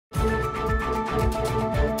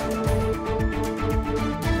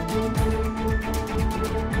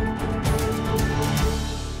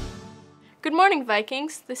Good morning,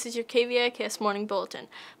 Vikings. This is your KVIKS Morning Bulletin.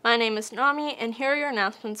 My name is Nami, and here are your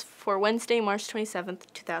announcements for Wednesday, March 27th,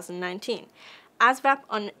 2019. ASVAB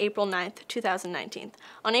on April 9th, 2019.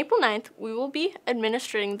 On April 9th, we will be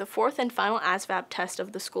administering the fourth and final ASVAB test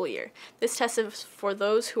of the school year. This test is for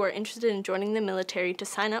those who are interested in joining the military. To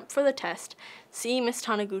sign up for the test, see Ms.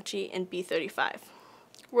 Taniguchi in B35.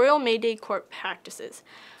 Royal May Day Court Practices.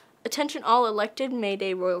 Attention all elected May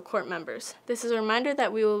Day Royal Court members. This is a reminder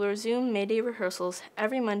that we will resume May Day rehearsals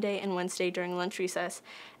every Monday and Wednesday during lunch recess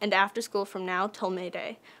and after school from now till May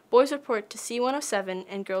Day. Boys report to C107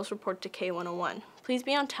 and girls report to K101. Please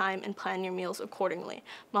be on time and plan your meals accordingly.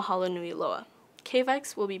 Mahalo nui loa.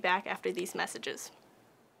 KVIKS will be back after these messages.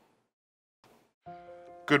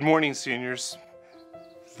 Good morning, seniors.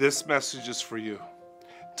 This message is for you.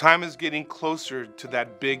 Time is getting closer to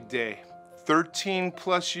that big day. 13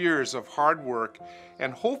 plus years of hard work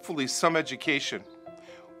and hopefully some education,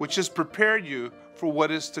 which has prepared you for what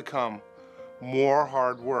is to come, more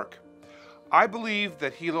hard work. I believe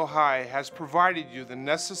that Hilo High has provided you the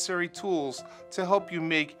necessary tools to help you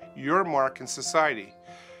make your mark in society.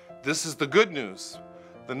 This is the good news.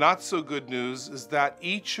 The not so good news is that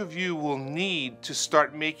each of you will need to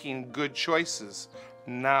start making good choices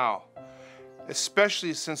now,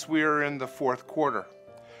 especially since we are in the fourth quarter.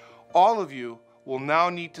 All of you will now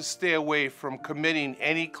need to stay away from committing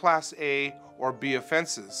any Class A or B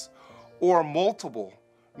offenses, or multiple,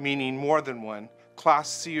 meaning more than one, Class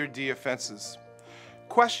C or D offenses.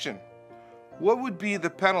 Question: what would be the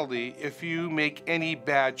penalty if you make any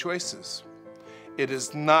bad choices? It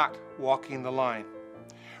is not walking the line.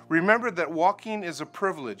 Remember that walking is a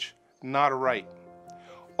privilege, not a right.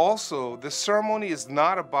 Also, the ceremony is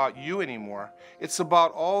not about you anymore. It's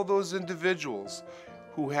about all those individuals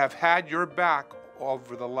who have had your back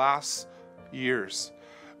over the last years.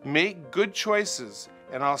 Make good choices,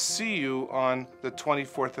 and I'll see you on the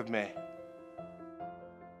 24th of May.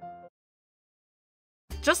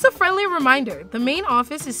 Just a friendly reminder, the main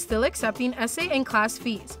office is still accepting essay and class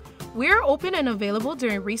fees. We are open and available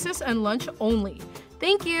during recess and lunch only.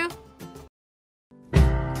 Thank you.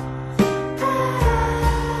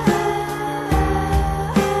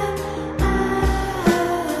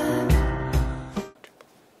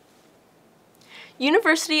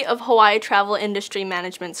 University of Hawaii Travel Industry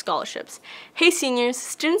Management Scholarships. Hey seniors,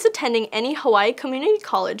 students attending any Hawaii Community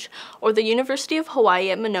College or the University of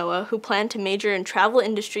Hawaii at Manoa who plan to major in travel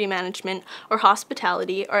industry management or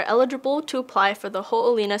hospitality are eligible to apply for the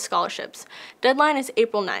Ho'olina scholarships. Deadline is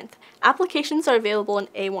April 9th. Applications are available in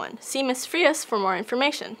A1. See Ms. Frias for more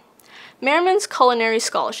information. Merriman's Culinary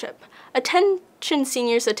Scholarship. Attention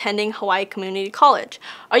seniors attending Hawaii Community College.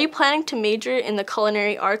 Are you planning to major in the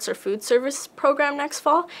culinary arts or food service program next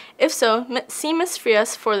fall? If so, see Ms.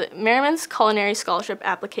 Frias for the Merriman's Culinary Scholarship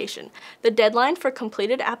application. The deadline for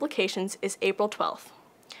completed applications is April 12th.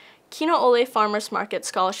 Kino Ole Farmers Market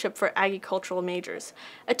Scholarship for Agricultural Majors.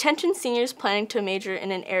 Attention seniors planning to major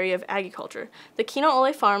in an area of agriculture. The Kino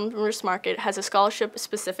Ole Farmers Market has a scholarship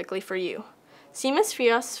specifically for you. See Ms.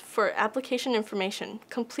 Frias for application information.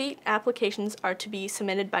 Complete applications are to be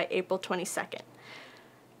submitted by April 22nd.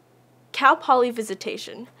 Cal Poly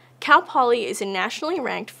Visitation. Cal Poly is a nationally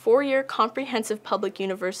ranked four-year comprehensive public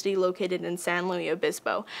university located in San Luis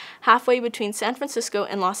Obispo, halfway between San Francisco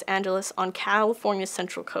and Los Angeles on California's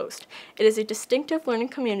Central Coast. It is a distinctive learning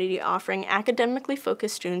community offering academically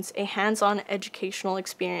focused students a hands-on educational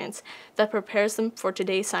experience that prepares them for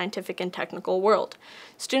today's scientific and technical world.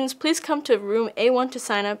 Students, please come to room A1 to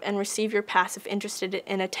sign up and receive your pass if interested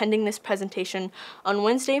in attending this presentation on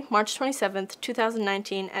Wednesday, March 27th,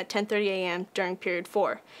 2019 at 10:30 a.m. during period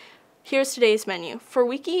 4. Here's today's menu. For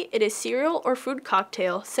Wiki, it is cereal or fruit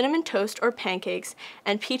cocktail, cinnamon toast or pancakes,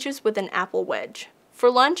 and peaches with an apple wedge. For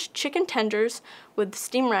lunch, chicken tenders with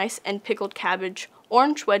steamed rice and pickled cabbage,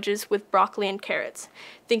 orange wedges with broccoli and carrots.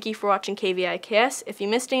 Thank you for watching KVIKS. If you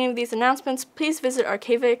missed any of these announcements, please visit our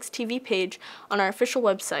KVIKS TV page on our official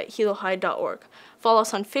website, hilohigh.org. Follow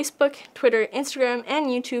us on Facebook, Twitter, Instagram, and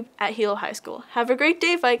YouTube at Hilo High School. Have a great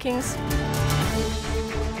day, Vikings!